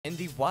In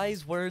the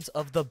wise words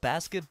of the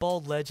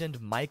basketball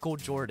legend Michael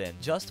Jordan,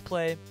 just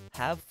play,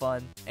 have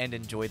fun, and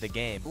enjoy the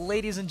game.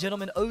 Ladies and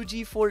gentlemen, OG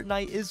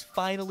Fortnite is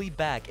finally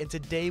back, and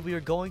today we are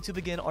going to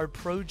begin our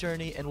pro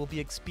journey and we'll be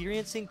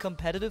experiencing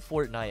competitive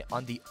Fortnite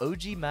on the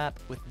OG map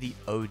with the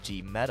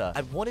OG meta.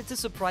 I wanted to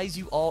surprise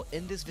you all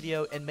in this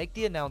video and make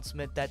the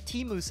announcement that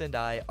T-Moose and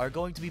I are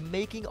going to be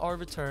making our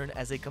return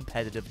as a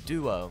competitive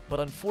duo, but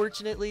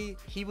unfortunately,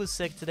 he was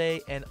sick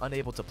today and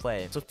unable to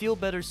play. So feel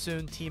better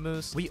soon,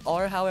 T-Moose. We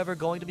are, however,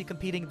 going to be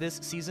competing this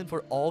season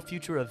for all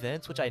future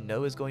events, which I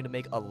know is going to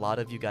make a lot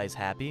of you guys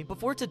happy.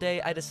 Before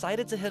today, I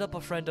decided to hit up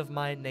a friend of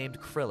mine named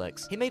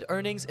KRLIX. He made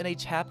earnings in a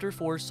Chapter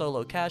 4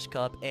 solo cash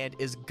cup and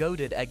is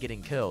goated at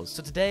getting kills.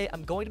 So today,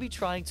 I'm going to be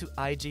trying to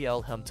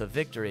IGL him to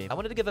victory. I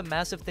wanted to give a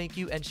massive thank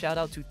you and shout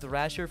out to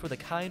Thrasher for the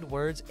kind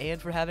words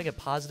and for having a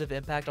positive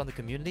impact on the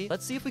community.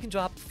 Let's see if we can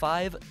drop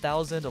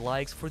 5,000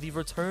 likes for the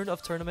return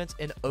of tournaments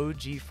in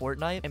OG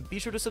Fortnite, and be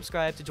sure to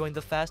subscribe to join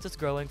the fastest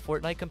growing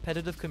Fortnite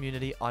competitive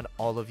community on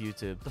all of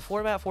YouTube. The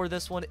format for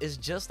this one is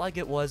just like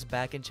it was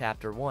back in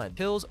Chapter 1.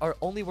 Kills are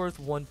only worth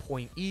 1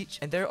 point each,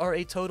 and there are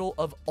a total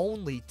of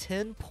only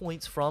 10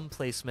 points from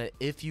placement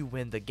if you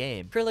win the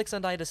game. KRLIX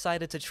and I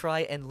decided to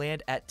try and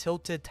land at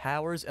Tilted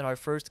Towers in our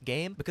first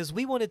game because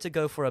we wanted to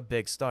go for a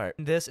big start.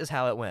 This is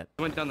how it went.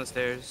 I went down the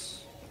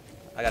stairs.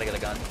 I gotta get a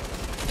gun.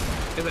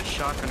 Give it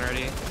shotgun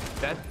already.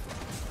 Dead?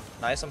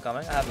 Nice, I'm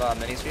coming. I have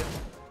minis for you.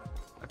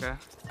 Okay.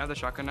 I have the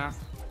shotgun now.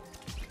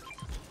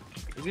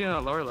 Is he on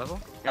a lower level?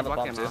 I have a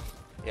bomb him too. off.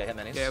 Yeah, hit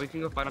minis. Yeah, we can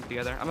go fight him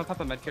together. I'm gonna pop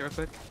a medkit real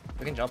quick.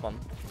 We can jump him.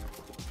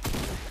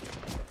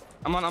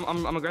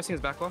 I'm aggressing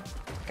his back wall.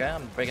 Okay,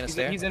 I'm breaking his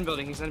stair. He's in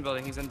building, he's in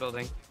building, he's in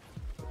building.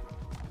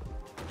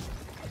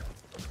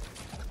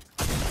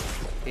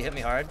 He hit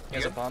me hard. He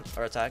has a pump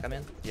or attack, I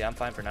mean. Yeah, I'm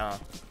fine for now.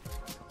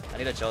 I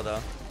need to chill though.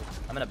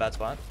 I'm in a bad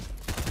spot.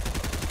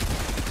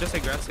 He's just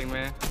aggressing,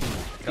 man.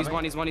 He's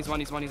one, he's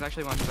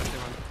actually one.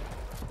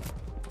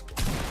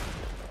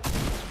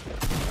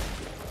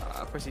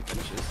 Of course he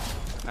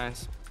finishes.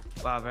 Nice.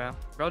 Wow, bro.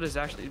 Bro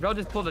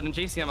just pulled it in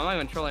JCM. I'm not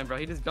even trolling, bro.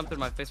 He just jumped in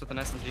my face with an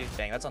SMG.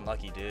 Dang, that's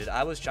unlucky, dude.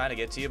 I was trying to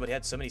get to you, but he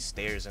had so many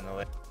stairs in the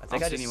way. I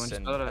think I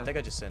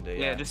just send it.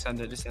 Yeah, just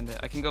send it.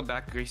 I can go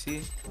back,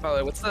 Greasy.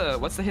 Bro, what's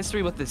the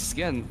history with this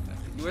skin?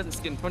 You wear the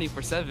skin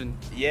 24/7.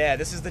 Yeah,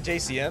 this is the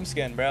JCM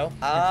skin, bro.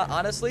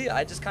 Honestly,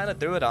 I just kind of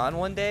threw it on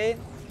one day,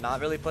 not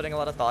really putting a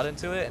lot of thought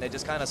into it, and it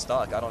just kind of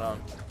stuck. I don't know.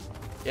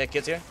 Yeah,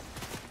 kids here.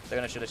 They're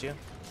gonna shoot at you.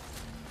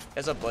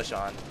 There's a bush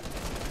on.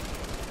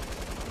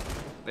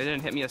 They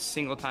didn't hit me a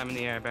single time in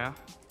the air, bro.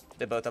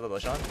 They both have a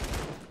bush on.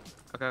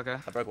 Okay.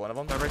 I broke one of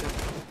them.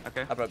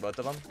 Okay. I broke both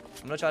of them.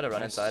 I'm gonna try to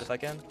run inside if I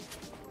can.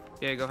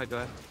 Yeah, go ahead.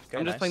 Okay,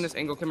 I'm just playing this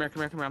angle. Come here.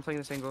 I'm playing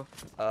this angle.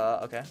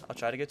 Okay. I'll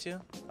try to get you.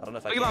 I don't know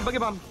if I can. Buggy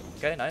bomb.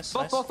 Okay, nice.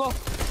 Both.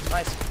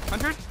 Nice.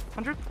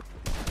 100.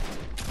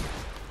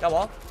 Got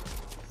wall.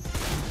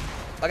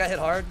 I got hit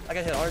hard. I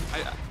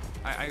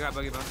got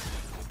buggy bomb.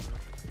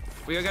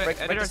 We gotta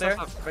break the stair.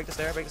 Break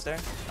the stair.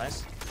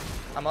 Nice.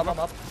 I'm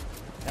up.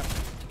 Yep.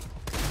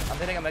 I'm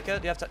hitting a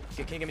medkit. Can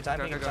you give me time?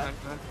 Go ahead.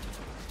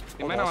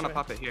 You might not want to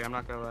pop it here. I'm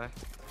not gonna lie.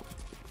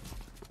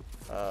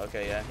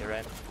 Okay, yeah, you're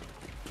right.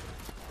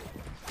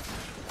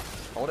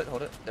 Hold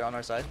it. They're on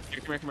our side.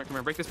 Here, come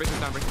here. Break this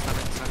down.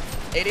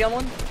 80 on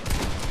one.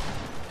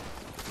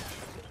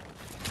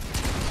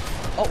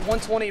 Oh,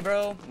 120,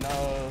 bro.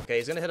 No. Okay,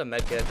 he's gonna hit a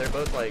medkit. They're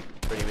both like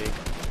pretty weak.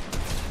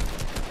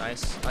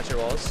 Nice. Not your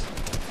walls.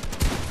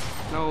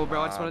 No,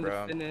 bro, I just wanted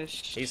to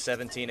finish. He's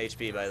 17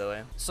 HP, by the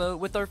way. So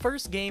with our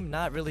first game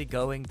not really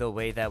going the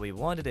way that we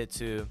wanted it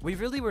to, we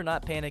really were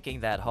not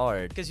panicking that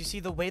hard. Because you see,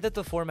 the way that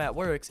the format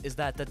works is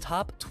that the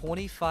top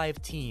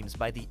 25 teams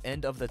by the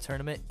end of the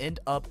tournament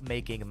end up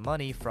making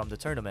money from the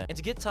tournament. And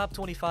to get top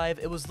 25,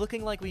 it was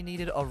looking like we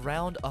needed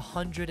around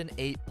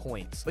 108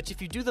 points, which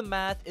if you do the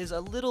math is a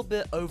little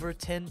bit over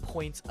 10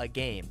 points a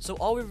game. So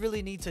all we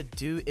really need to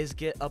do is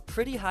get a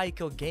pretty high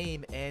kill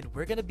game, and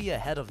we're going to be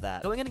ahead of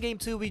that. Going into game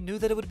 2, we knew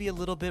that it would be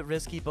a little bit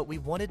risky, but we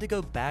wanted to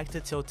go back to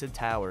Tilted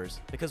Towers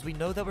because we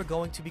know that we're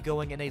going to be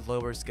going in a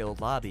lower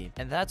skilled lobby,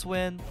 and that's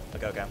when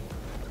Okay.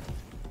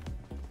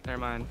 Never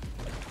mind.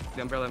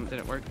 The umbrella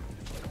didn't work.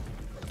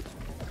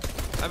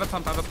 I have a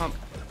pump.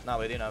 Not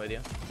with you. I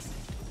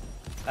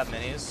have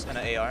minis and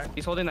an AR.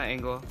 He's holding that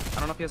angle. I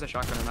don't know if he has a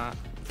shotgun or not.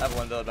 I have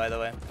one build, by the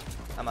way.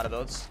 I'm out of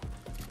builds.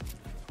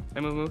 Hey,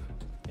 move.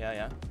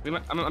 Yeah.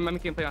 I'm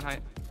making a play on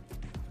height.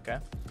 Okay.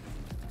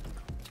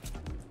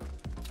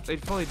 They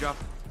fully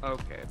dropped.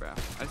 Okay, bro.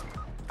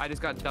 I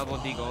just got double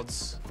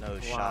D-golds. No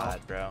shot,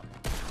 bro.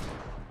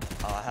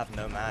 Oh, I have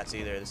no mats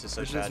either. This is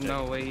so tragic. There's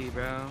no way,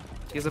 bro.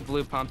 He has a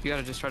blue pump. You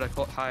gotta just try to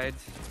hide.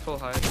 Full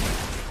hide.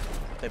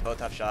 They both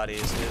have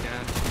shotties, dude.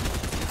 Yeah.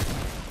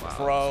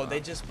 Bro, they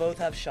just both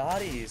have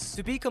shotties.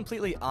 To be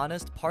completely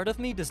honest, part of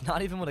me does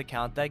not even want to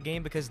count that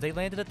game because they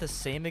landed at the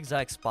same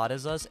exact spot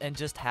as us and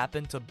just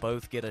happened to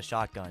both get a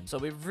shotgun. So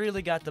we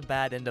really got the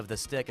bad end of the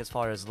stick as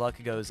far as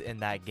luck goes in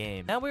that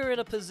game. Now we're in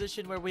a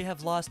position where we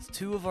have lost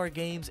 2 of our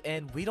games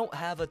and we don't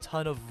have a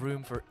ton of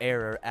room for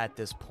error at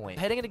this point.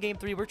 Heading into game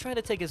 3, we're trying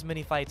to take as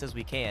many fights as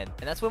we can.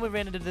 And that's when we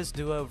ran into this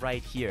duo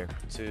right here.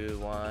 2,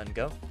 1,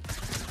 go.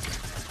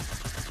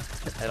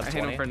 Hit him I 20.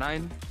 hit him for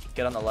 9.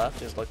 Get on the left,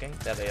 just looking.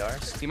 They have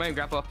ARs. He might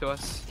grapple up to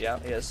us. Yeah,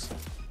 he is.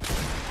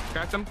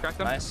 Cracked him,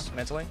 cracked him. Nice,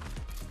 mentally.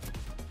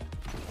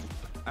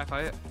 I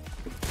fight.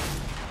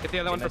 Get the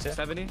other one for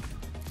 70.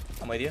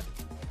 I'm with you.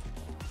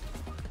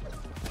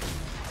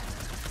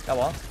 Got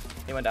wall.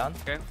 He went down.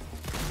 Okay.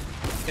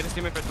 Hit his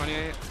teammate for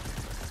 28.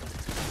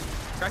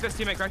 Cracked his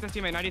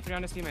teammate, 93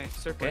 on his teammate.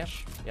 Surf Okay.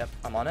 push. Yep,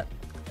 I'm on it.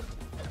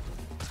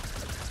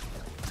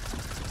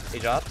 He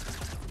dropped.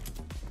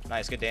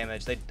 Nice, good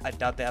damage. I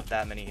doubt they have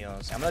that many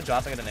heals. I'm gonna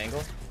drop and get an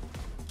angle.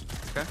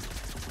 Okay.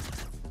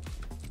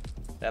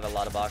 They have a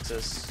lot of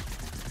boxes.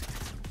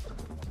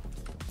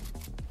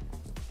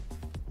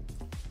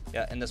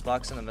 Yeah, in this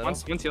box in the middle.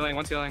 One's healing,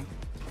 one's healing.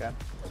 Okay.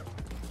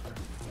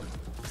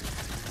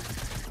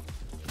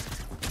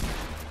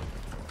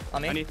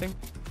 On me. Anything?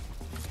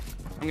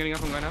 I'm getting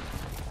up, I'm going up.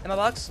 In my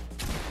box.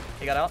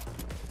 He got out.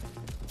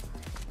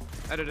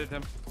 Edited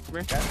him. Come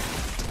here. Okay.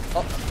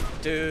 Oh,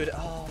 dude.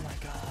 Oh my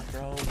god,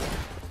 bro.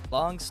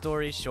 Long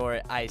story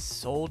short, I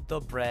sold the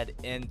bread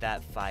in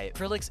that fight.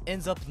 KRLIX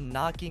ends up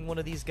knocking one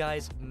of these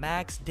guys,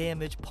 max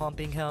damage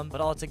pumping him,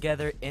 but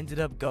altogether ended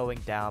up going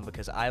down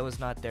because I was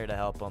not there to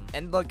help him.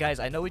 And look guys,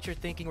 I know what you're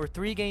thinking, we're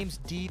 3 games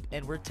deep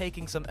and we're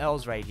taking some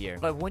L's right here.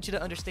 What I want you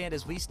to understand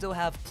is we still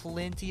have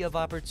plenty of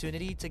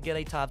opportunity to get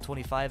a top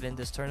 25 in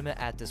this tournament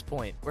at this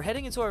point. We're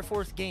heading into our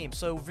 4th game,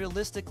 so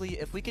realistically,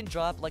 if we can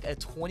drop like a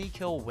 20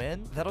 kill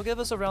win, that'll give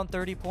us around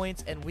 30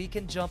 points and we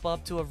can jump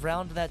up to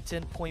around that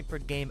 10 point per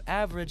game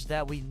average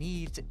that we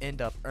need to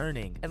end up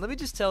earning. And let me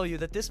just tell you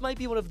that this might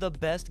be one of the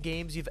best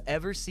games you've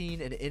ever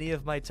seen in any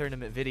of my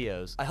tournament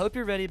videos. I hope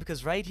you're ready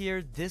because right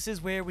here, this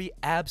is where we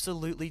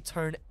absolutely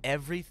turn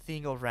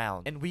everything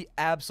around and we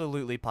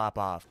absolutely pop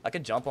off. I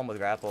could jump one with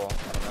grapple.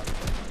 I don't know.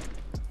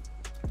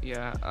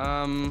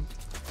 Yeah,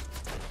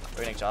 We're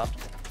getting chopped.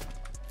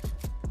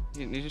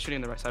 he's just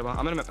shooting the right side.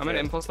 I'm gonna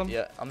impulse them.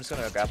 Yeah, I'm just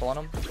gonna grapple on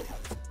him.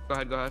 Go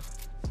ahead.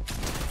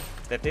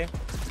 50.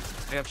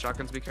 They have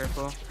shotguns, be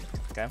careful.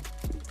 Okay.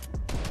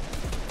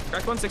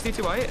 Cracked one,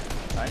 62 white.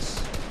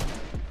 Nice.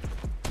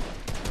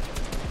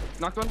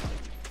 Knocked one.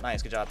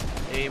 Nice, good job.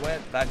 He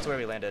went back to where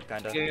we landed,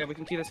 kind of. Yeah, we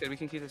can key this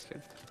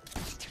kid.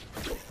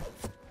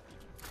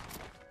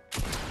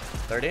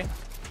 30.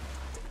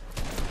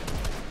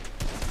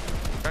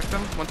 Cracked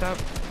him, 1 tap.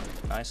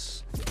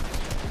 Nice.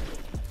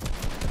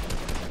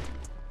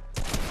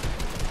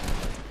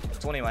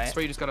 20 white.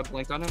 Swear you just got a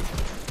blank on him.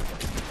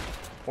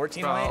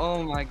 14 Bro, white.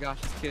 oh my gosh,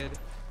 this kid.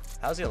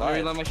 How's he I alive?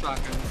 reload my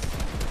shotguns.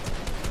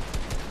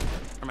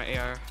 Or my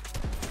AR.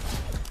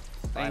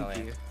 Thank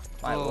Finally. you.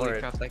 My Holy lord.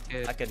 crap, that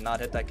kid. I could not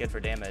hit that kid for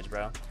damage,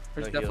 bro.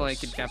 There's No definitely a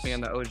heals. kid camping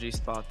in the OG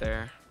spot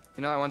there.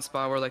 You know that one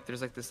spot where like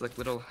there's like this like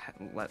little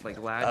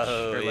like latch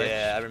Oh, or ledge?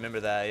 yeah, I remember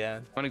that, yeah.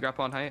 Want to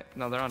grapple on height?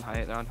 No, they're on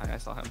height. I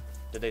saw him.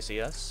 Did they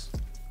see us?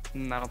 I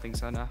don't think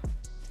so, no.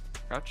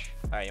 Crouch?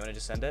 Alright, you wanna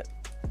just send it?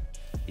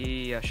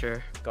 Yeah,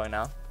 sure. Going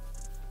now?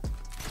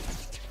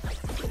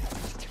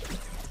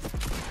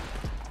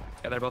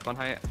 Yeah, they're both on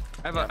height.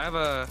 I have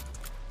a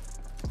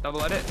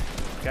double edit.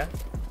 Okay.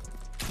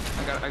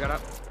 I got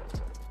up.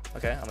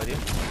 Okay, I'm with you.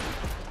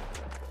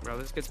 Bro,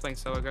 this kid's playing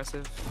so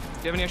aggressive. Do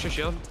you have any extra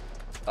shield?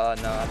 No, I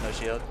have no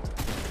shield.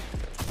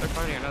 They're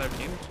fighting another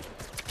team.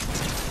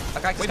 I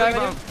cracked this Wait, guy boogie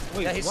right bomb. here.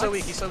 Wait, Yeah, he's what? so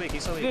weak, he's so weak.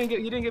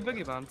 You didn't get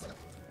boogie bombed.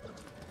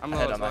 I'm I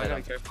low hit as him, well, I I hit gotta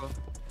him. be careful.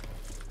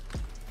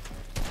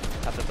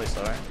 Have to play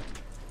slower.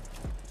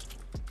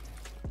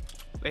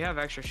 They have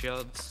extra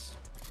shields.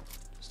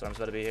 Storm's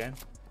about to be here.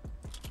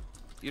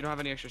 You don't have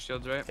any extra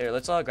shields, right? Here,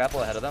 let's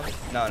grapple ahead of them.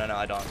 No,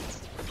 I don't.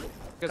 Guys,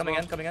 Coming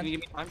well, in, coming in. Can you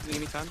give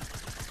me time?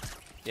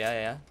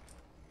 Yeah.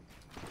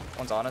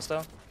 One's on us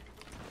though.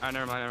 Alright,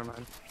 never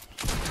mind.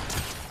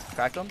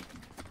 Cracked him.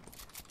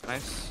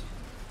 Nice.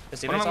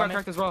 His One of teammate's them on got me.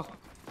 cracked as well.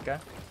 Okay.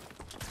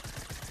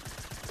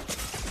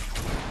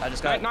 I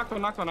just got.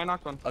 I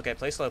knocked one. Okay,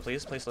 play slow,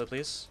 please. Do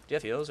you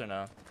have heals or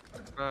no?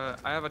 I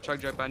have a chug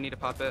jug, but I need to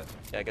pop it.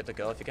 Yeah, get the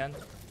go if you can.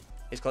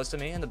 He's close to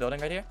me in the building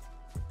right here.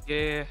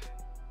 Yeah.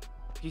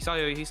 He saw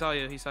you, just so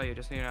you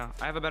know.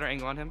 I have a better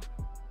angle on him.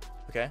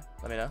 Okay,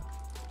 let me know.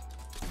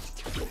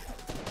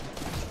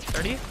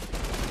 30?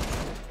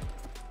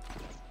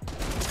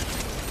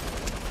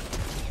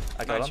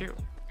 I got Nice, him.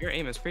 your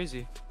aim is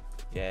crazy.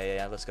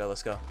 Yeah. Let's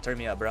go. Turn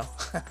me up, bro.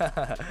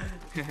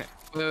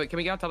 Wait, can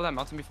we get on top of that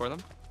mountain before them?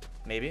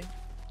 Maybe.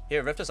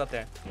 Here, rift us up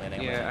there. I'm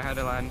landing. Yeah, I had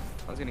to land.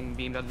 I was getting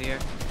beamed out of the air.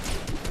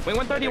 Wait,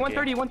 130.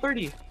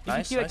 You Nice,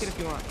 can see that nice. kid if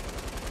you want.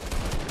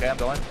 Okay, I'm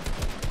going.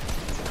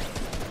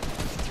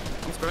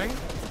 I'm spraying.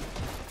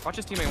 Watch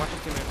his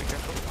teammate, be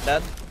careful.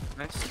 Dead.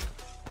 Nice.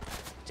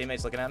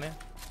 Teammates looking at me.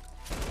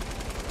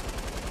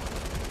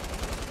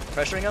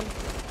 Pressuring him.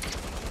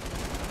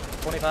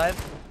 25.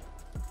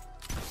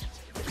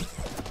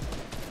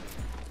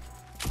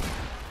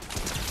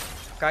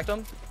 Cracked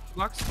him.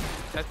 Box.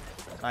 Dead.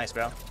 Nice,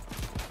 bro.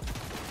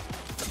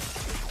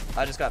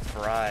 I just got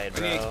fried,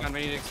 We need to bro. expand.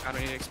 We need to expand. We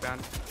need to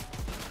expand.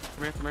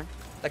 Come here. Come here.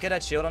 That kid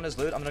had shield on his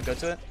loot. I'm gonna go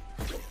to it.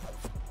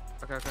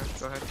 Okay. Okay.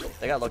 Go ahead.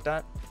 They got looked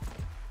at.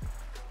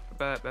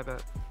 Bet.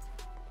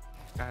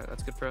 Alright,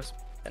 that's good for us.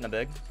 In the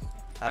big.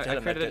 I Have to hit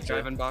a created a medkit too.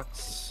 drive-in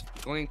box.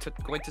 Going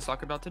to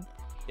soccer belted.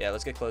 Yeah,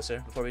 let's get closer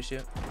before we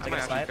shoot. I Taking might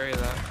a actually snipe. carry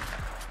that.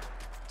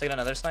 Taking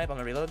another snipe. I'm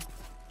gonna reload.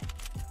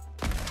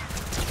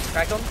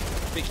 Cracked him.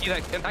 Wait, key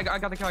that. I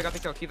got the kill. I got the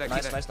kill. Key that.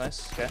 Nice, key that.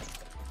 nice. Okay.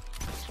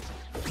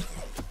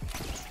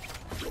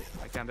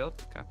 I can't build.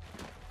 Okay.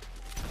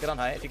 Get on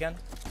height if you can.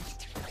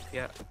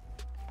 Yeah.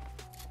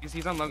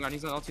 He's on low ground.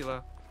 He's on ulti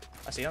low.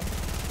 I see him.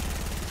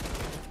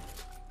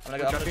 I'm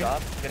gonna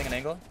drop. Getting an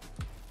angle.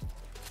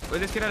 Wait,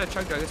 this kid had a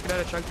chug jug.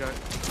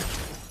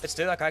 It's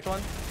two. I cracked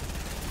one.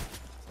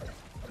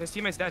 His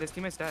teammate's dead. It's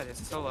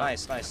a solo.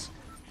 Nice.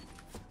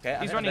 Okay.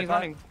 He's I'm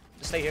running.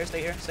 Just stay here.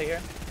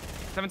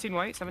 17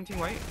 white.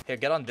 Here,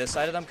 get on this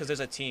side of them because there's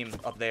a team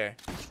up there.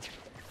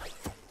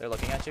 They're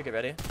looking at you. Get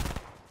ready.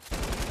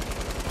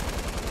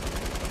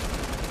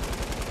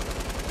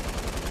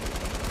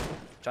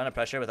 Trying to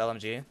pressure with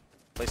LMG.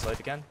 Play slow if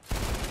you can.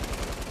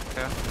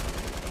 Yeah.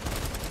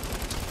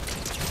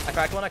 I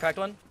cracked one. I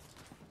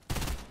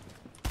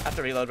have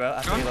to reload, bro.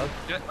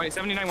 Yeah. Wait,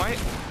 79 white.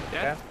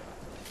 Yeah. Okay.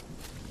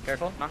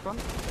 Careful. Knock one.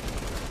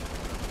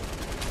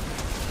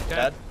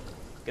 Dead.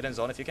 Get in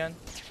zone if you can.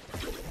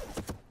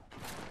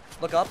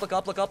 Look up. What?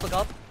 Wait,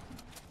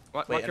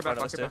 Lock in your front back.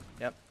 of us too.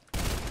 Yep.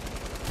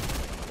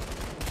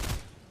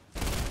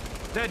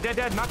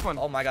 Dead. Knock one.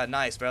 Oh my god,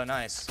 nice, bro.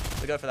 Nice.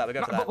 We go for that.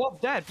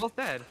 Both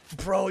dead.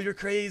 Bro, you're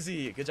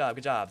crazy. Good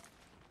job.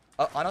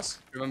 Oh, on us.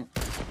 Remember.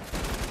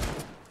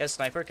 Yeah,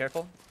 sniper.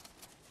 Careful.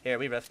 Here,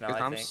 we rift now, Here I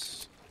comes. think.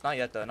 Not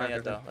yet, though.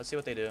 Let's see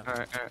what they do.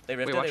 Alright. They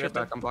ripped Wait, it, watch they your ripped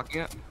back. it. I'm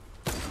blocking it.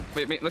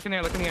 Wait, look in the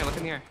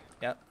air.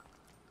 Yep.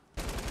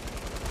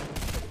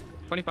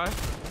 25.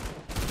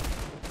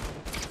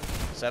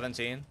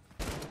 17.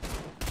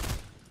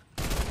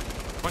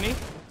 20.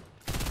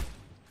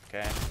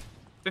 Okay.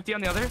 50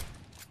 on the other.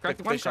 Crack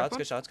the one. Good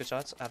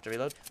shots. I have to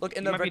reload. Look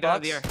in You the might be brick down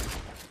box. the air.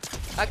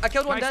 I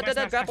killed one. Nice, Dead.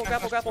 nice, Grapple.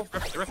 nice.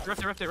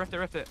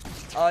 Rift it.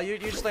 You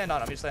just land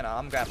on him.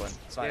 I'm grappling.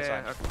 It's fine.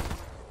 Yeah, okay.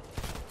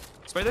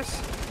 Spray this.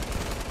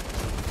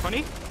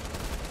 20.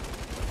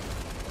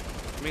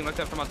 I'm being looked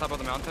at from on top of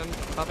the mountain.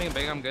 I'm popping a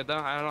big. I'm good though.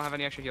 I don't have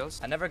any extra heals.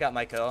 I never got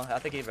my kill. I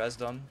think he rezzed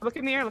him. Look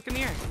in the air.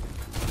 Okay.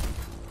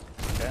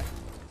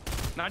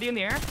 90 in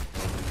the air.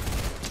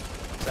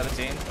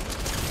 17.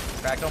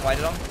 Cracked him.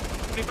 Whited him.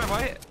 25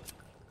 white.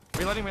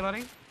 Reloading.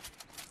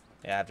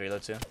 Yeah, I have to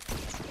reload too.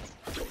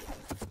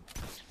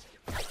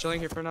 Chilling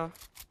here for now.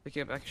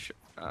 Picking up extra.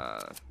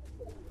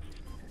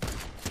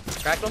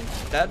 Cracked him.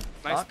 Dead.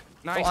 Nice. Knock.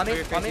 Nice. Oh, on me. Oh,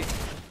 you're crazy.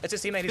 It's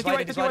his teammate. He's 50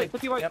 white. white.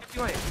 50 white. Yep. 50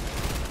 white.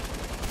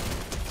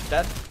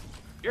 Dead.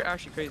 You're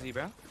actually crazy,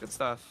 bro. Good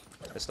stuff.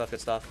 Good stuff.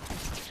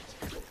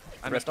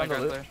 I Rift missed my on the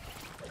loop. grappler.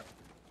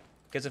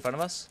 Kids in front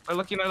of us. They're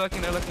looking.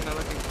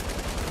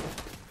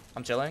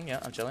 I'm chilling. Yeah,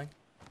 I'm chilling.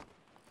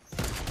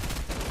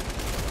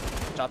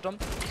 Chopped him.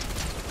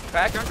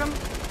 Cracked. Crack them.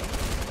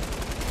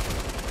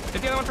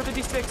 Hit the other one for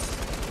 56.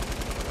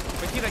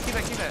 Wait, keep that.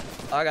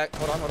 I got.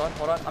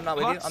 Hold on. I'm not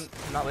with you. Box. I'm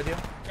not with you.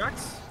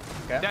 Cracks.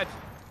 Okay. Dead.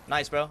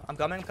 Nice, bro. I'm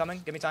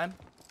coming. Give me time.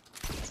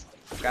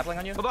 Grappling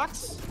on you. Full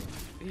box.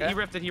 Okay. He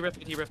rifted. I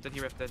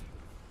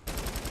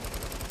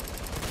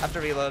have to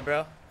reload,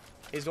 bro.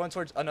 He's going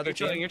towards another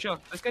team. You're chill.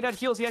 This guy had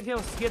heals. He had 6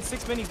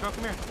 minis, bro.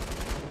 Come here.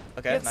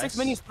 Okay, He had nice.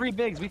 6 minis, 3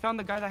 bigs. We found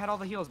the guy that had all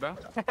the heals, bro.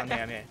 I'm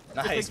here.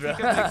 Nice, bro.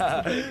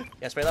 Good pick.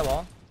 Yeah, spray that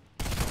wall.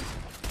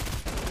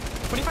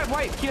 25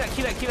 white. Key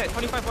that.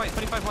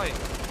 25 white.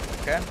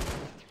 Okay.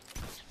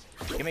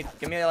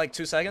 Give me like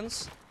 2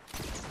 seconds.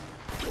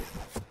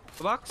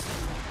 Full box.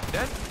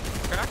 Dead.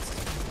 Cracks.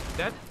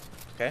 Dead.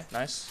 Okay,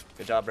 nice.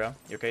 Good job, bro.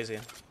 You're crazy.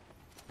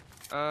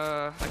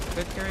 I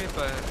could carry it,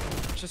 but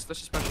let's just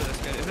pressure this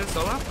guy. Is it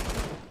solo?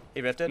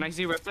 He rifted. Nice,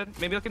 he rifted.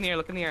 Maybe look in the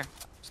air.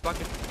 Just block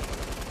it.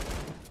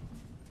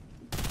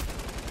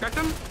 Cracked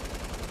him.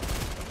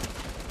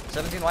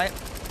 17 white.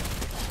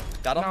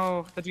 Got him.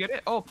 No, did you get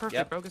it? Oh, perfect,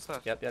 Yep. bro. Good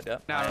stuff. Yep.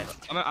 Now, Nice.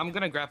 I'm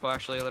gonna grapple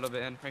actually a little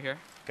bit in right here.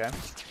 Okay.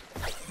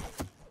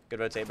 Good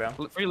rotate, bro.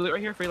 Free loot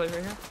right here.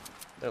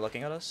 They're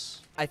looking at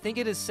us. I think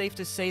it is safe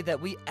to say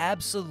that we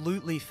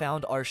absolutely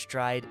found our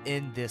stride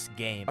in this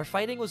game. Our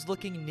fighting was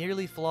looking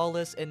nearly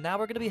flawless, and now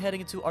we're going to be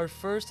heading into our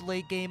first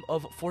late game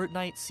of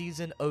Fortnite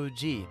Season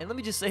OG. And let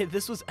me just say,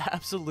 this was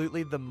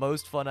absolutely the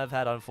most fun I've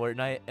had on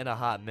Fortnite in a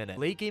hot minute.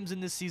 Late games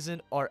in this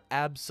season are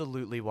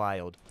absolutely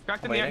wild.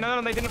 Cracked in the air.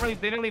 No, they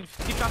didn't leave.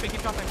 Keep chopping.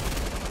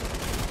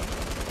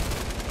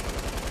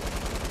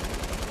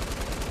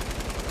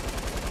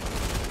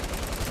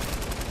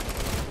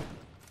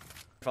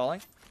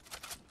 Falling.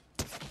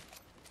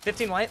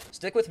 15 white.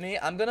 Stick with me.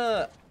 I'm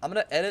gonna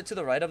edit to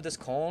the right of this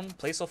cone,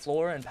 place a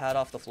floor, and pad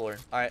off the floor.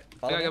 All right.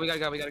 Follow me. We gotta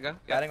go.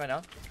 Padding right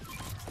now.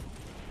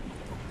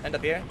 End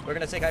up here. We're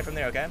gonna take height from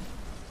there, okay?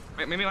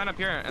 Wait, maybe line up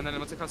here, and then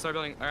once it comes start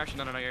building. Or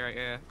actually, no, you're right.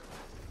 Yeah.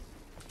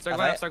 Start Have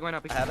going I- up. Start going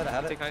up. I have it. I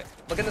have it. Take height.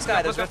 Look in the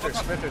sky. There's Look up, rifters.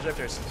 look up.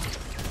 Rifters.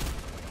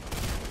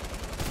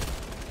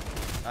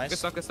 Nice. Good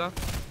stuff. Good stuff.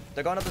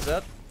 They're going up the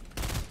zip.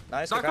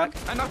 Nice. Good Knock crack.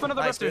 one. I knocked one of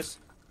the Nice, dude. rifters.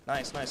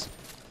 Nice.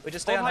 We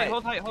just stay Hold on height, height.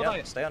 hold height, hold Yep,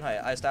 height. stay on height.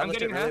 I established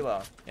it getting really half.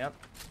 well. Yep.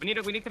 We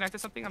need connect to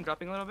something. I'm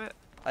dropping a little bit.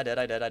 I did.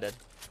 Okay.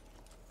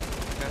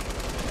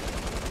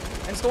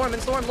 In storm.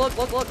 Look.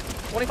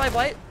 25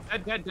 white.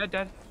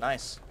 Dead.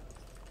 Nice.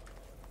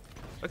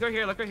 Look right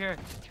here.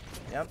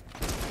 Yep.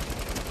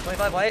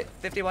 25 white.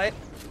 50 white.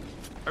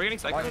 Are we getting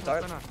Come on, cycled?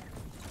 dart. What's going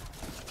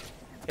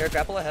on? Here,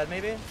 grapple ahead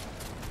maybe.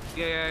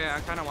 Yeah. I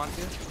kind of want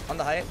to. On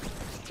the height.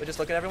 We just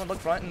look at everyone. Look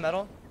front and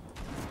metal.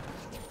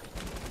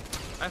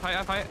 I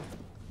fight.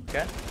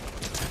 Okay.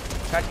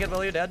 Crack to get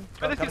Willie. You're dead.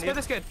 Spray Coming to you.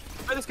 this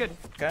kid.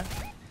 Okay.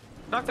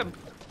 Knocked him.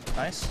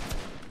 Nice.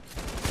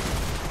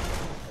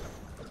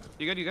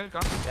 You good? Go.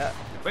 Yeah.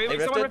 Wait,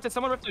 They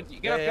someone ripped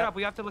it. Get up.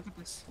 We have to look at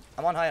this.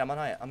 I'm on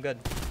height. I'm good.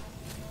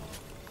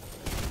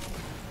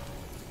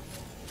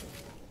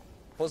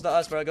 Pulls to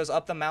us, bro. It goes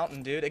up the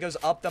mountain, dude. It goes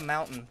up the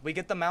mountain. We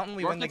get the mountain,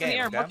 we win the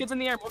game. More kids in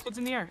the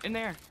air. In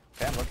there.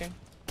 Okay, I'm looking.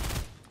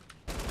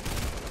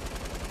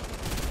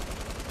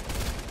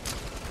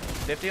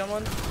 50 on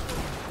one.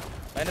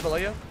 Landed below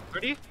you.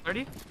 30.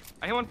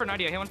 I hit one for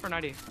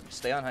 90.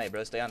 Stay on height,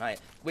 bro. Stay on height.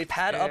 We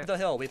pad Yeah, up the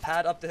hill.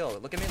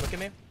 Look at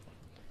me.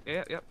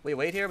 Yeah. We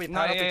wait here. We No,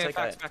 pad up yeah, to take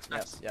height.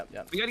 facts.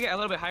 Yep. We gotta get a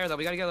little bit higher though.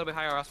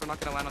 Or else we're not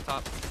gonna land on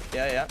top.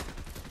 Yeah.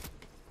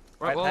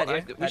 Well, Alright,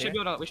 pad we here. should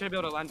be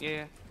able to land.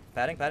 Yeah.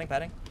 Padding.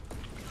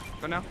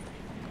 Go now.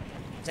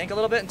 Tank a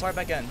little bit and tart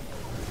back in.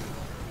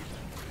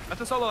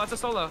 That's a solo.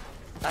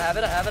 I have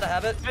it.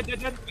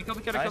 Dead. We killed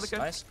the kid.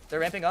 Nice. They're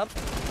ramping up.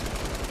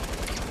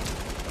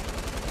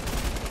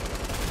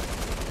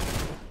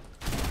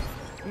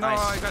 No,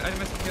 Nice. I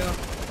missed the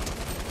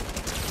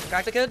kill.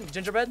 Crack the kid.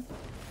 Gingerbread.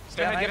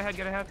 Stay on height.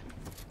 Get ahead.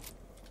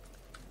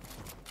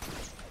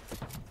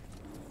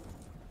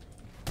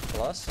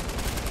 Plus.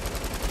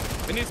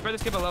 We need to spread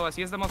this kid below us.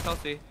 He is the most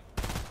healthy.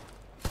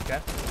 Okay.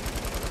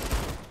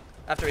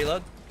 After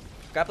reload.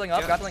 Grappling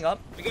up. Grapple up.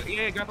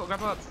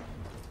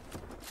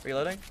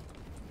 Reloading.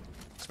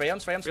 Spray him.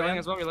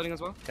 Reloading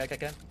as well.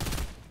 Okay.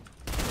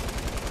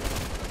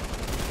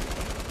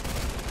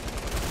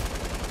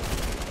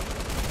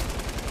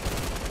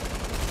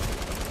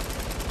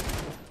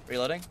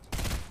 Reloading.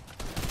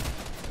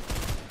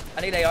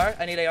 I need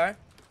AR.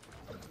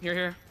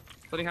 Here.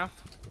 Splitting half.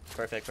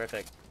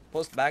 Perfect.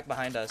 Pulls back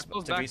behind us.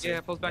 Pulls to back, grease it.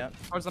 yeah, pulls back Yep.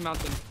 towards the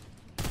mountain.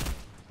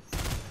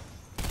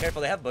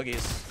 Careful, they have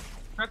boogies.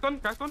 Cracked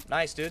one.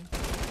 Nice, dude.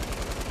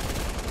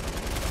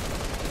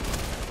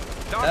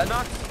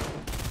 Knocked.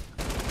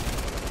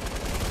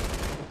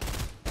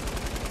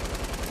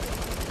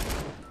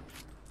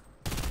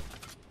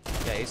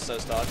 Yeah, he's so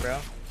stocked, bro.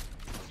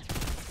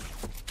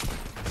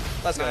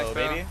 Let's Nice, go,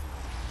 bro. baby.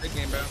 Good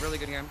game, bro. Really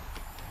good game.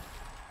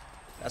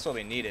 That's what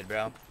we needed,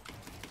 bro.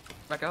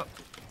 Back out.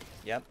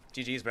 Yep.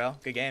 GG's, bro.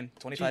 Good game.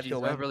 25 GG's, kill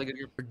bro. win. Really good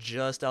game. We're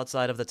just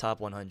outside of the top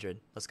 100.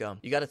 Let's go.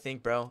 You gotta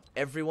think, bro.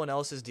 Everyone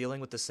else is dealing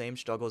with the same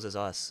struggles as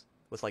us,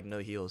 with like no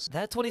heals.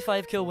 That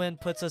 25 kill win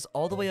puts us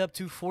all the way up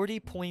to 40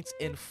 points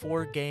in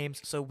 4 games,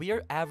 so we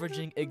are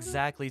averaging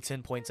exactly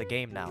 10 points a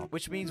game now,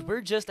 which means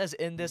we're just as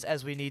in this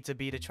as we need to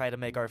be to try to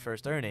make our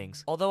first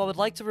earnings. Although I would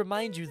like to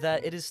remind you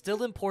that it is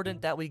still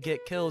important that we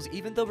get kills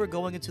even though we're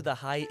going into the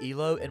high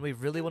elo and we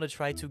really want to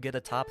try to get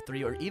a top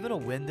 3 or even a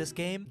win this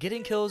game.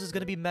 Getting kills is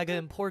going to be mega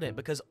important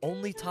because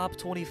only top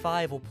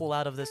 25 will pull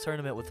out of this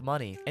tournament with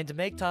money, and to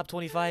make top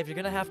 25 you're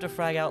going to have to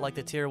frag out like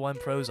the tier 1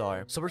 pros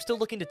are. So we're still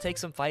looking to take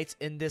some fights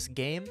in this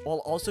game while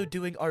also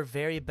doing our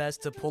very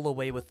best to pull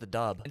away with the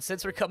dub. And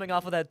since we're coming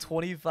off of that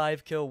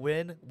 25 kill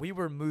win, we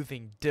were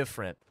moving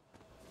different.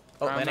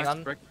 Oh, landing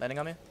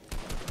on me.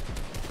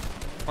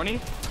 20.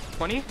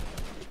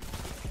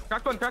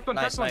 Cracked one.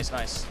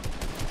 Nice.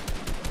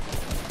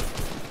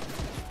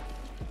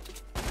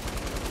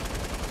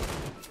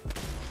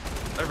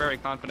 They're very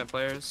confident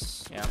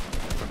players. Yeah,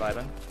 we're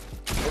vibing.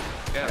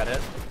 Yeah. Got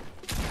it.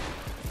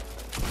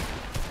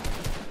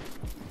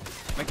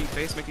 Making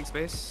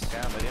space.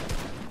 Yeah, I'm with you.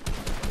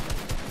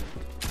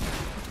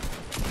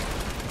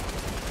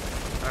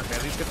 Okay,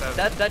 these get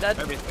that. Dead.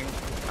 Everything.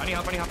 I need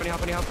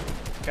help.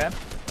 Okay.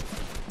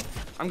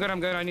 I'm good. I'm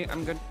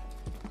good.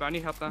 But I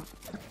need help though.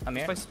 I'm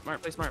here. Play smart.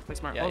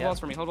 Yeah, Hold yeah. walls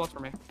for me.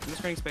 I'm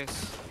just creating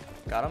space.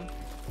 Got him.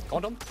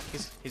 Hold him.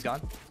 He's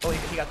gone. Oh,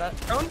 he got that.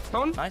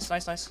 Cone. Nice. I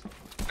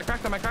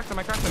cracked them. You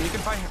can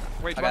find.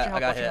 Wait, I watch your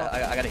got help.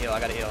 hit. I gotta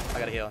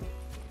heal.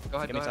 Go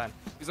ahead. Give me time.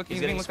 He's looking.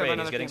 He's getting looking sprayed. at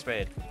He's getting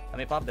another sprayed. Let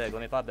me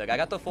pop big. I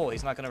got the full.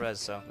 He's not gonna res,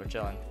 so we're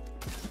chilling.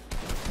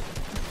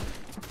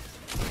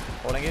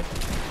 Holding you.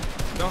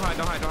 thing. Don't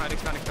hide.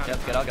 Expand.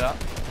 Yep. Get out.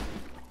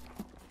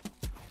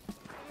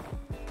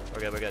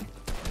 We're good.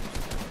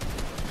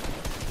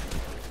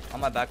 On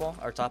my back wall,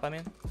 or top, I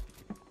mean.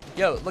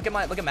 Yo, look at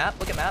map.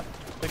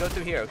 We go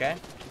through here, okay?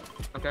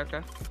 Okay.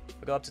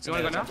 We go up to You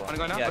wanna go tomato now? temple. Wanna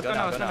go now? Yeah, Let's go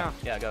go now. now.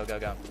 Yeah,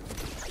 go.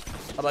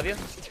 Above you.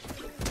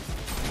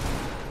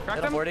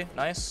 Hit him 40.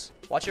 Nice.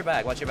 Watch your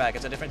back. Watch your back.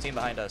 It's a different team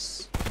behind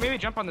us. Maybe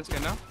jump on this guy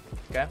now.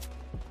 Okay.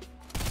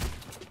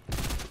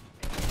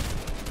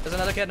 There's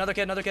another kid. Another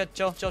kid. Another kid.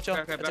 Chill. Chill. Chill.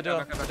 Okay, It's a back duo.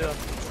 up, back It's up, a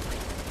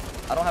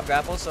duo. I don't have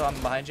grapples, so I'm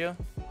behind you.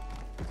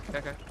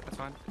 Okay, that's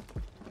fine.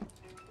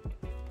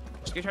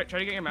 Just try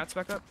to get your mats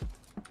back up.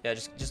 Yeah,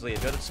 just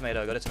leave. Go to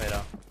tomato. Go to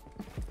tomato.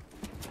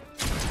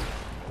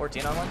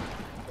 14 on one.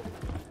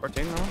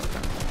 14, no?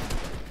 Okay.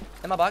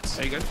 In my box.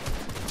 Are you good?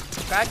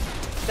 Crack.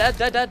 Dead.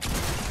 Dead. Dead.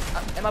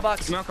 In my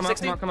box. Come out, come out,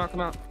 60. come out, come out,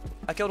 come out.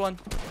 I killed one.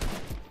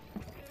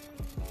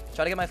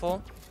 Try to get my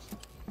full.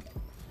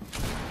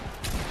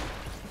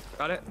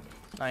 Got it.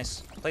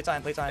 Nice. Play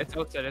time. Play time. It's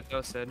toasted, it's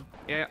toasted.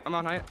 Yeah, I'm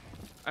on height.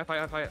 I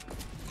fight.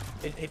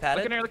 He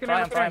padded. Look in Fry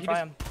there, him. Fry him. Fry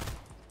him.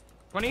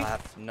 20? I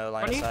have no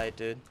line 20? of sight,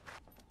 dude.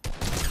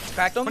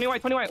 Cracked him. 20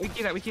 white, 20 white. We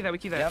key that, we key that, we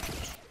key that. Yep.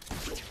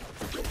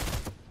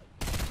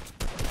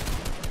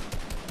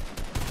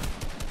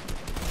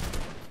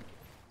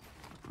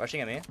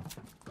 Rushing at me.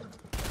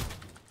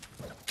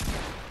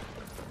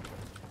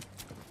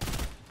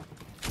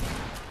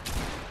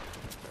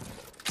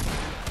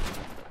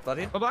 Love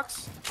you. Go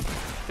box.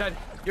 Dead.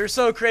 You're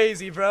so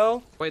crazy,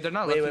 bro. Wait, they're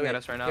not Wait, looking wait, at wait.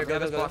 us right now. Here, They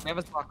have go, us go, blocked. go. They have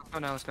us blocked. Let's go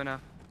now, let's go now.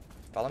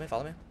 Follow me.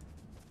 Follow me.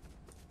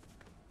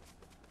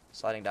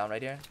 Sliding down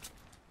right here.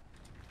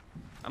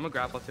 I'm gonna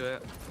grapple to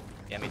it.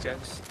 Yeah, me too.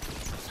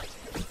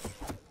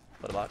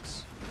 Put a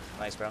box.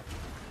 Nice, bro.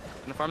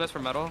 And the farm that's for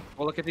metal.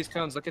 Well, look at these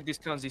cones. Look at these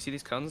cones. Do you see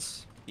these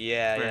cones?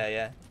 Yeah, Where? yeah,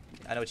 yeah.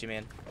 I know what you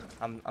mean.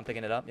 I'm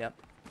picking it up. Yep.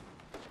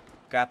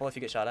 Grapple if you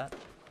get shot at.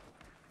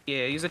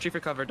 Yeah, use the tree for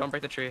cover. Don't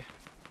break the tree.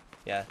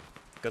 Yeah.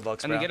 Good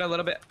looks, And bro. we get a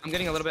little bit. I'm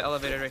getting a little bit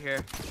elevated right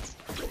here.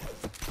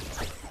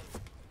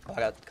 Oh, I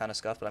got kind of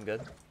scuffed, but I'm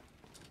good.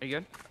 Are you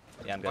good?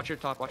 Yeah, I'm good. Watch your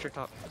top. Watch your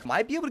top.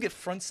 Might be able to get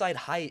front side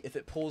height if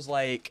it pulls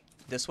like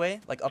this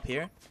way, like up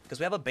here, because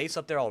we have a base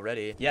up there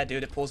already. Yeah,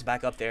 dude, it pulls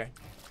back up there.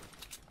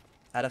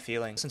 I had a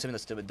feeling. Listen to me,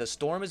 stupid. The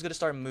storm is gonna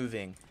start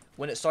moving.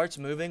 When it starts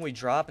moving, we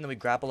drop and then we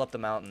grapple up the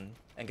mountain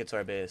and get to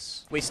our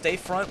base. We stay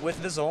front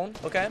with the zone,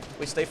 okay?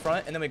 We stay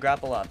front and then we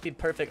grapple up. Be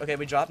perfect. Okay,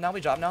 we drop now. We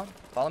drop now.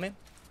 Follow me.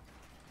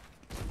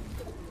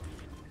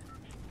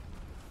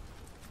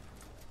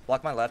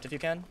 Block my left if you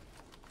can.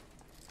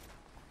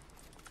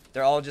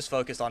 They're all just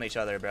focused on each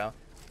other, bro.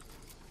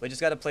 We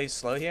just gotta play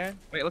slow here.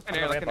 Wait, look in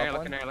air. Look in air.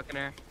 Look in air. Look in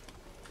air.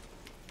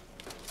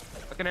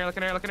 Look in air. Look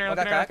in air. Look in air. One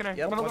Look in got air. cracked. Look in air.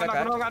 Yep, One of one them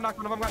got got knocked.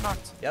 One of them got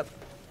knocked. Yep.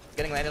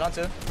 Getting landed on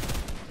too.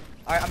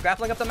 Alright, I'm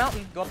grappling up the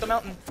mountain. Go up the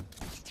mountain.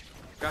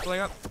 Grappling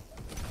up.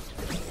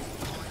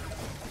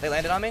 They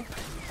landed on me.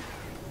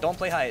 Don't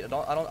play height. I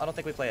don't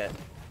think we play it.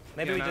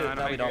 Maybe Yeah, we do. no,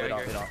 No, we I don't. agree, We I don't.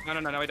 We agree.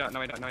 don't. No, we don't. No,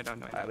 we don't. No, we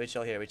don't. Alright, we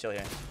chill here. We chill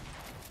here.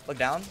 Look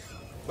down.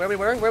 Where we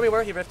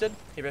were. He rifted.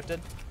 He rifted.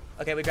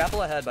 Okay, we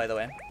grapple ahead, by the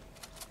way.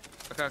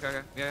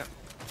 Okay. Yeah.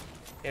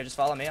 Here, just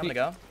follow me. I'm gonna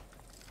go.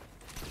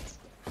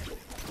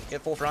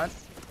 Get full front.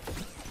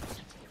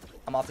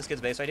 I'm off this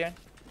kid's base right here.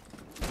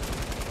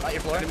 Not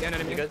your floor.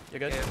 Enemy. You're good. You're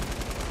good. Yeah.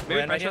 We're Maybe in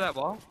right pressure here. that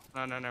wall.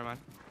 No, never mind.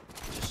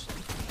 Just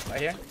right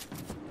here.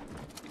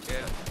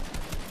 Yeah.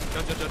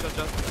 Jump.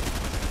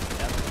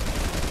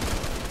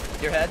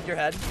 Yeah. Your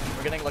head.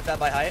 We're getting looked at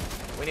by height.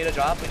 We need a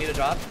drop.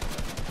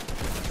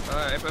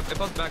 If it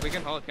pulls back, we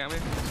can hold it, can't we?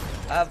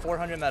 I have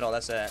 400 metal.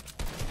 That's it.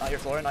 Not your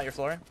floor. These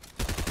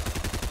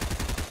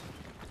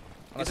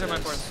Unless are it my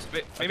is. forms.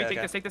 Wait, maybe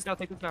Okay, take this now.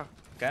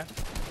 Okay.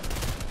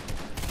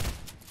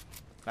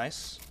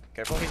 Nice.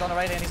 Careful. He's on the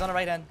right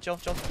hand. Chill.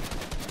 Okay.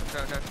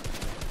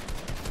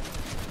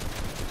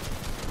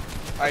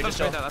 Alright, Let's just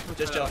chill. spray that, let's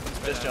Just spray chill. that, let's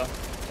spray Just that. chill.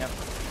 Yeah.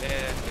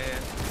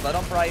 Yeah. Let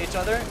them fry each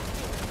other.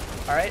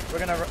 Alright,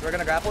 we're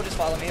gonna grapple. Just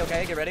follow me,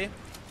 okay? Get ready.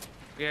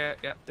 Yeah.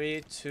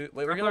 3, 2.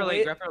 Wait, we're Grapple gonna or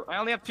wait. grapple. I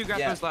only have 2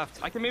 grapplers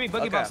left. I can maybe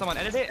boogie Okay. bomb someone.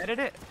 Edit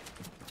it.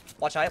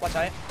 Watch height.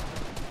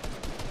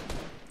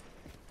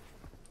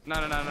 No.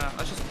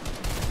 Let's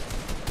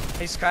just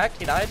He's cracked.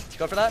 He died.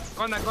 Go for that.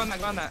 go on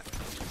that.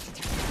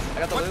 I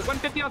got the loot.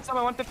 150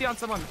 on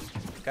someone.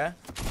 Okay.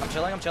 I'm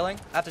chilling.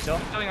 I have to chill.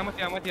 I'm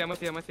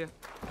with you.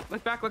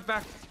 Look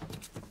back.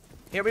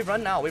 Here, we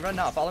run now.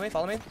 Follow me.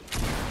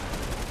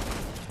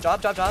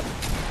 Drop.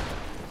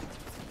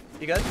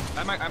 You good?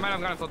 I might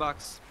have gone full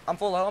box. I'm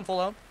full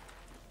low.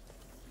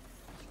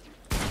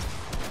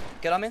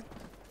 Get on me.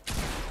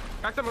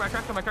 I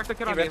cracked the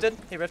kid on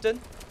He rifted.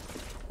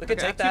 We could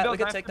take that.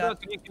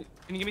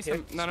 Can you give me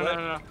some? Here,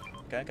 No.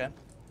 Okay.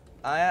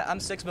 I'm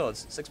 6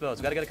 builds. We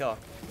gotta get a kill.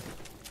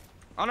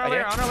 On our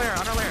layer.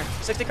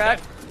 60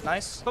 cracked.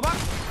 Nice. Full box.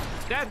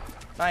 Dead.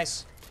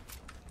 Nice.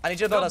 I need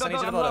you to build us. I'm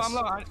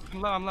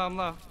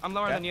low. I'm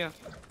lower Okay. than you.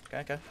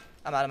 Okay.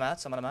 I'm out of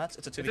mats.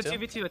 It's a It's a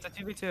 2v2.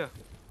 2v2.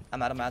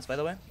 I'm out of mats, by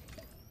the way.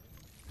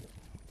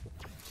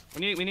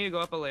 We need to go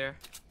up a layer.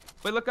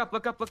 Wait, look up.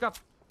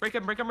 Break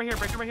him right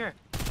here.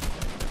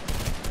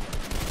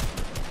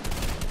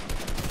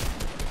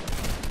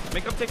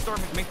 Make them take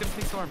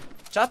storm.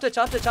 Chopped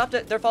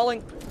it. They're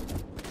falling.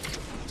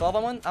 12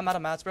 on 1. I'm out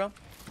of mats, bro.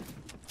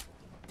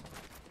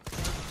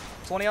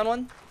 20 on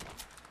 1.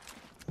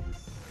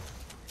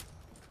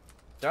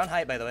 They're on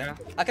height, by the way. Yeah.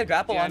 I could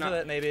grapple Yeah, onto no.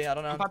 it, maybe. I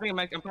don't know. I'm popping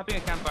a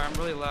campfire. I'm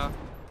really low.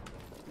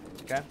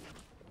 Okay.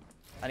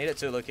 I need it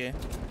too, Loki.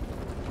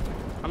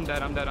 I'm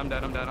dead. I'm dead. I'm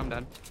dead. I'm dead. I'm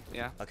dead.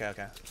 Yeah. Okay,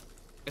 okay.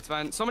 It's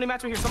fine. So many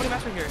mats right here. So many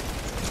mats right here.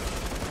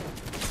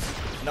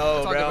 No,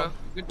 It's all bro.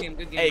 Good game.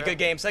 Good game. Hey, bro. good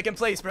game. Second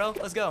place, bro.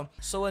 Let's go.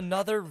 So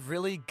another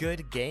really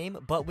good game,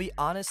 but we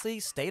honestly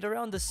stayed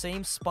around the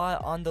same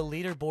spot on the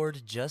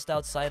leaderboard just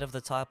outside of the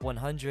top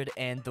 100,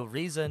 and the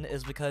reason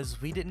is because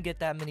we didn't get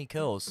that many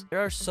kills. There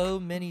are so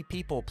many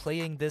people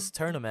playing this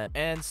tournament,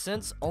 and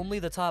since only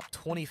the top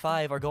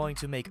 25 are going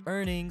to make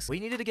earnings, we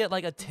needed to get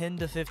like a 10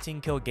 to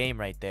 15 kill game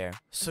right there.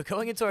 So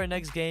going into our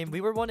next game, we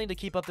were wanting to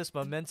keep up this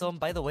momentum.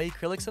 By the way,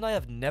 KRLIX and I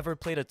have never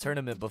played a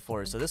tournament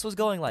before, so this was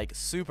going like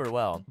super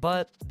well.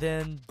 But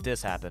then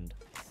this happened.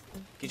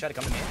 Can you try to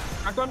come to me?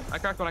 Cracked one. I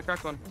cracked one. I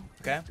cracked one.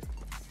 Okay.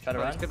 Try to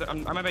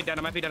run. I might be dead.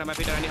 I might be dead. I might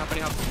be dead. I need help. I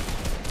need help.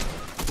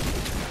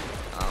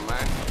 Oh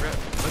man.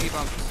 Boogie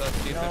bump is so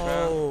stupid, bro.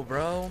 No,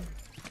 bro.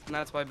 And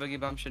that's why boogie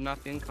bump should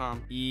not be in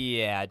calm.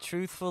 Yeah,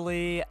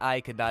 truthfully,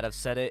 I could not have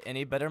said it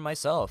any better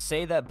myself.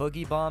 Say that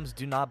boogie bombs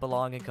do not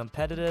belong in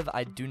competitive,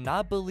 I do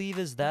not believe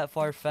is that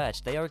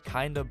far-fetched. They are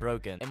kinda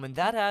broken. And when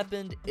that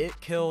happened, it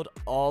killed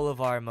all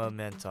of our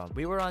momentum.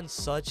 We were on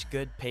such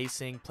good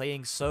pacing,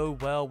 playing so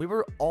well, we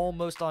were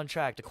almost on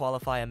track to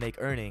qualify and make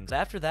earnings.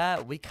 After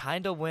that, we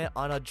kinda went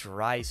on a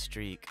dry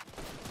streak.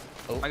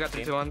 Oh, I got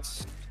the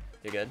 2-1s.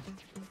 You're good?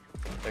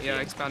 They're Yeah,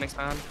 key.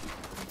 expound.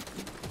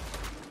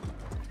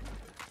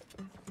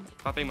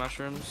 Popping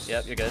mushrooms.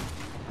 Yep, you're good.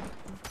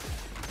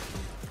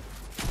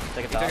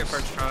 Take a You took it toss.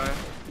 first try.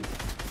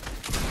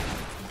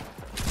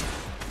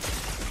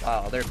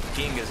 Wow, their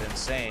ping is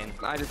insane.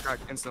 I just got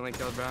instantly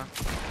killed, bro.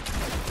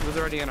 It was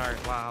already in our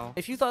wow.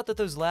 If you thought that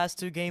those last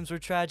two games were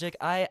tragic,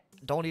 I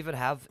don't even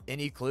have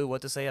any clue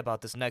what to say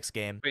about this next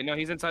game. Wait, no,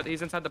 he's inside.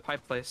 He's inside the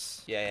pipe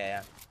place.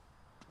 Yeah.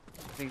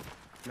 I think.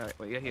 No,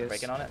 wait, yeah, he is.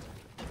 Breaking on it.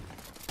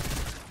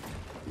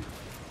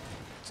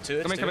 It's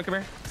two. Come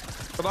here.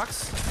 Go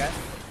box. Okay.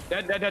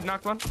 Dead.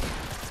 Knocked one.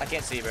 I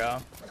can't see, bro.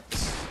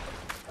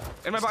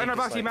 In our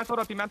box. He mantled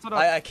up.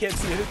 I can't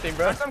see anything,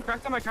 bro.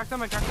 Cracked him. I cracked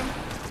him.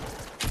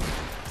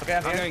 Okay,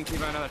 I'm I'm here. going to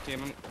keep on another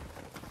team.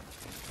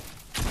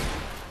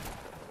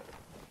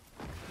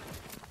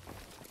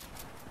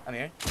 I'm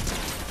here.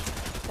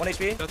 1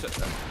 HP. That's it.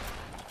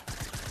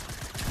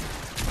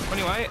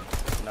 20 white.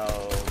 No,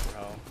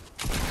 bro.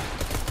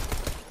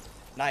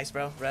 Nice,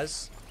 bro.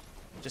 Res.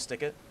 Just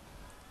stick it.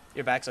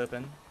 Your back's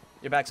open.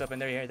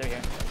 They're here.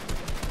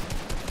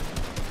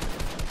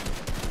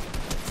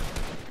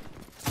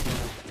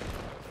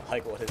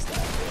 Like, what is that,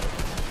 bro?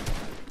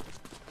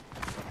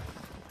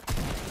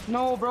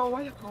 No, bro.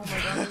 Why? Oh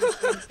my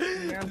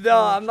god. No,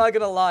 I'm not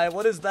gonna lie.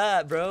 What is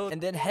that, bro? And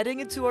then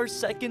heading into our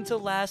second to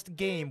last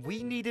game,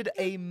 we needed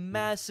a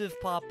massive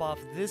pop-off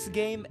this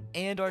game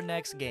and our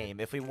next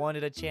game if we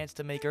wanted a chance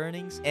to make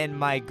earnings. And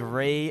my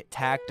gray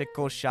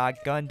tactical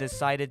shotgun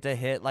decided to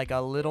hit like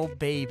a little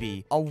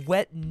baby, a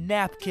wet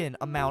napkin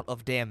amount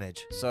of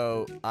damage.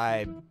 So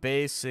I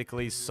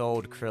basically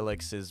sold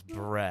KRLIX's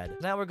bread.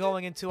 Now we're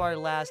going into our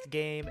last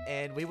game,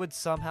 and we would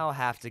somehow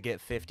have to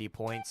get 50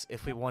 points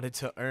if we wanted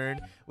to earn,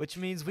 which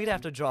means we'd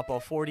have to drop a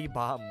 40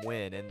 bomb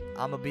win, and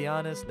I'm gonna be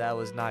honest, that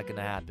was not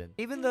gonna happen.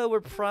 Even though we're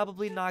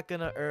probably not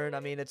gonna earn,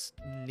 I mean, it's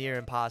near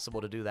impossible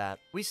to do that.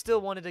 We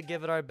still wanted to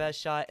give it our best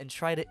shot and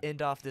try to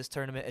end off this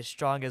tournament as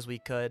strong as we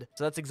could.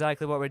 So that's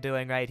exactly what we're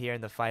doing right here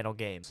in the final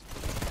games.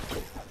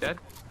 Dead.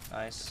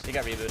 Nice. He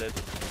got rebooted.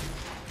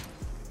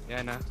 Yeah,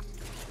 I know.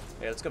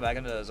 Yeah, let's go back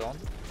into the zone.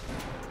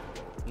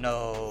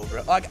 No,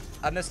 bro. Oh,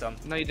 I missed him.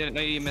 No, you didn't.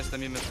 No, you missed him.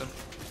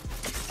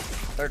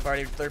 Third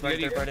party.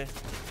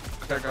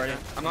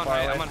 I'm on Far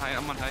high.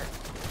 away.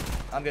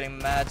 I'm getting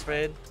mad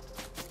sprayed.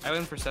 I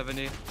went for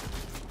 70. Just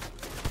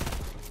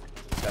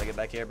gotta get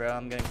back here, bro.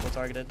 I'm getting full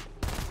targeted.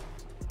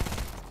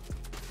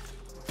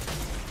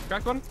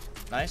 Crack one.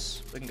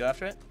 Nice. We can go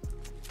after it.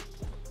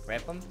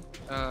 Ramp him.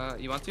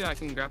 You want to? I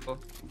can grapple.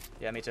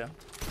 Yeah, me too.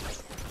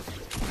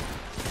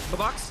 The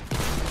box.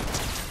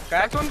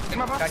 Cracked one in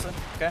my box.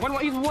 Cracked one.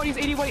 Okay. He's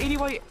 80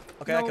 white.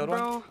 Okay, no, I killed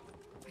bro. one.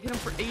 I hit him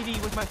for 80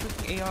 with my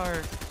freaking AR.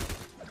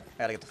 I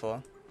gotta get the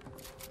full.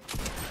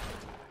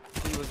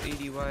 He was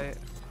 80 white.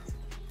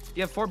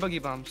 You have 4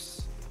 boogie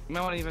bombs. You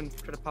might want to even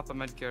try to pop a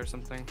med kit or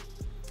something.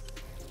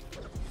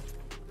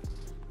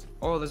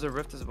 Oh, there's a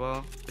rift as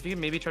well. If you can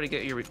maybe try to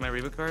get my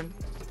reboot card.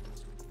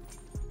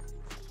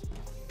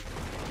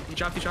 You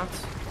dropped 2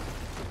 shots.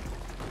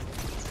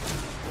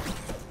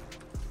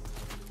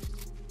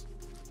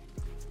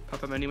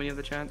 Pop a menu when you have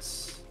the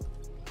chance.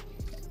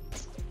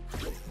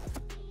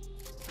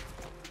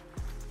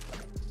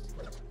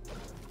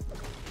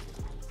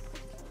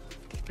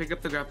 Pick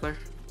up the grappler.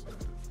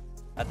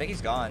 I think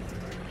he's gone.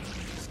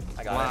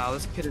 I got Wow,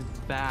 this kid is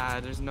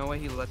bad. There's no way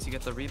he lets you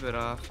get the reboot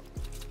off.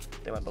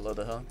 it. They went below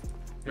the hill.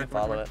 You Right, can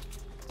follow right, it.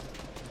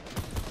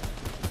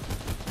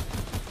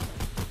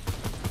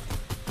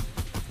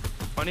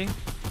 Funny.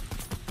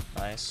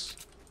 Nice.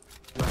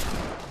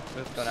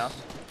 Oops. Go now.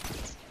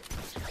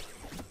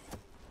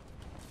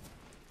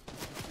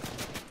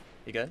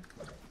 You good?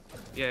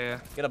 Yeah.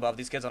 Get above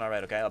these kids on our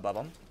right, okay? Above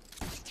them.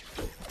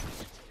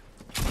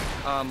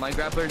 My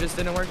grappler just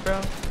didn't work, bro.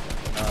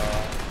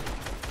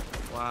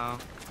 Wow.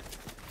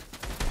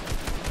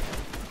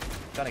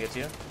 Trying to get to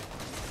you.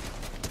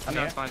 I'm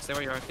No, here. it's fine. Stay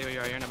where you are. Stay where you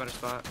are. You're in a better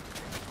spot.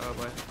 Oh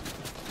boy.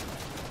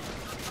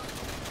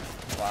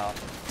 Wow.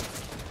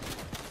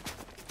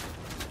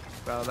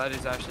 Bro, that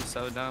is actually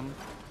so dumb.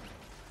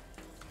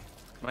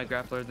 My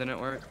grappler didn't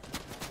work.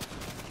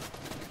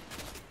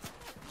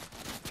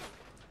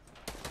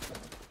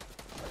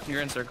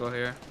 You're in circle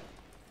here.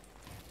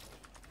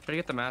 Try to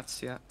get the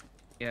mats, yeah.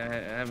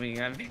 Yeah, I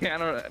mean, I don't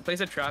know. Place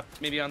a trap,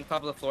 maybe on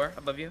top of the floor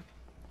above you.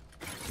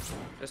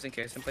 Just in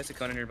case. And place a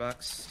cone in your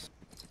box.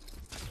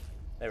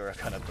 They were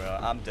gonna, bro.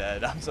 I'm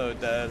dead. I'm so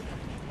dead.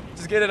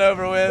 Just get it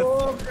over with.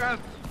 Oh, crap.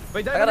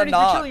 Wait, I got a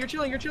knock. you're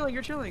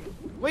chilling.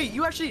 Wait,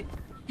 you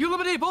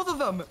eliminated both of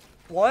them.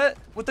 What?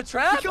 With the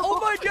trap? You Oh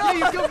killed my both- god!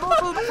 Yeah, you killed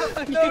both of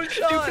them. No You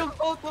shot. killed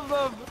both of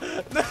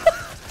them.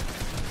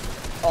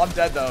 Oh, I'm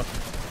dead though.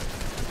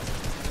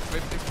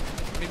 Wait,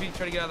 maybe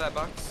try to get out of that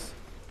box.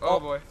 Oh,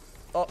 boy.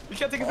 Oh. You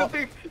can't take it Oh. to the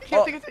thing. You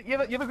can't take it to, you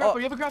have a grappler. Oh.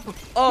 You have a grappler.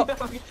 Oh.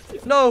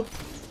 No.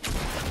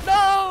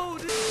 No.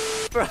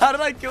 Dude. Bro, how did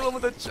I kill him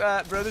with a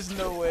trap, bro? There's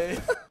no way.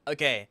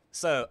 Okay,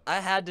 so I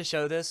had to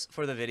show this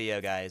for the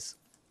video, guys.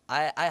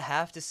 I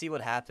have to see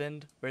what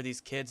happened where these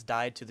kids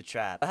died to the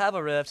trap. I have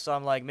a rift, so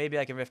I'm like, maybe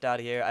I can rift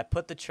out of here. I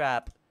put the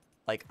trap,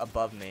 like,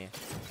 above me.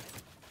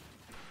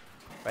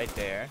 Right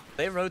there.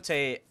 They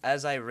rotate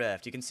as I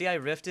rift. You can see I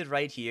rifted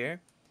right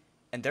here.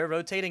 And they're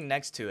rotating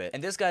next to it.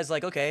 And this guy's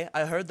like, okay,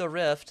 I heard the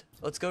rift.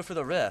 Let's go for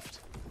the rift.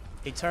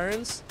 He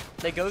turns.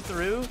 They go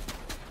through.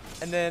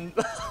 And then...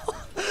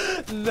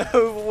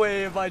 No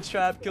way my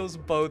trap kills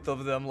both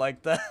of them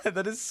like that.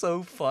 That is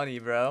so funny,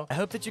 bro. I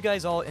hope that you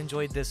guys all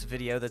enjoyed this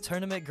video. The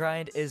tournament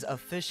grind is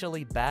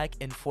officially back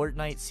in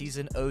Fortnite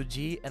Season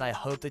OG, and I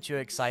hope that you're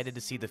excited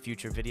to see the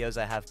future videos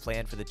I have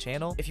planned for the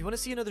channel. If you want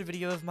to see another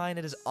video of mine,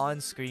 it is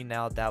on screen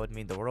now. That would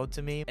mean the world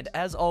to me. And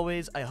as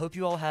always, I hope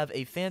you all have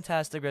a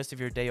fantastic rest of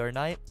your day or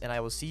night, and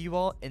I will see you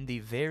all in the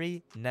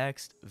very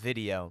next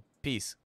video. Peace.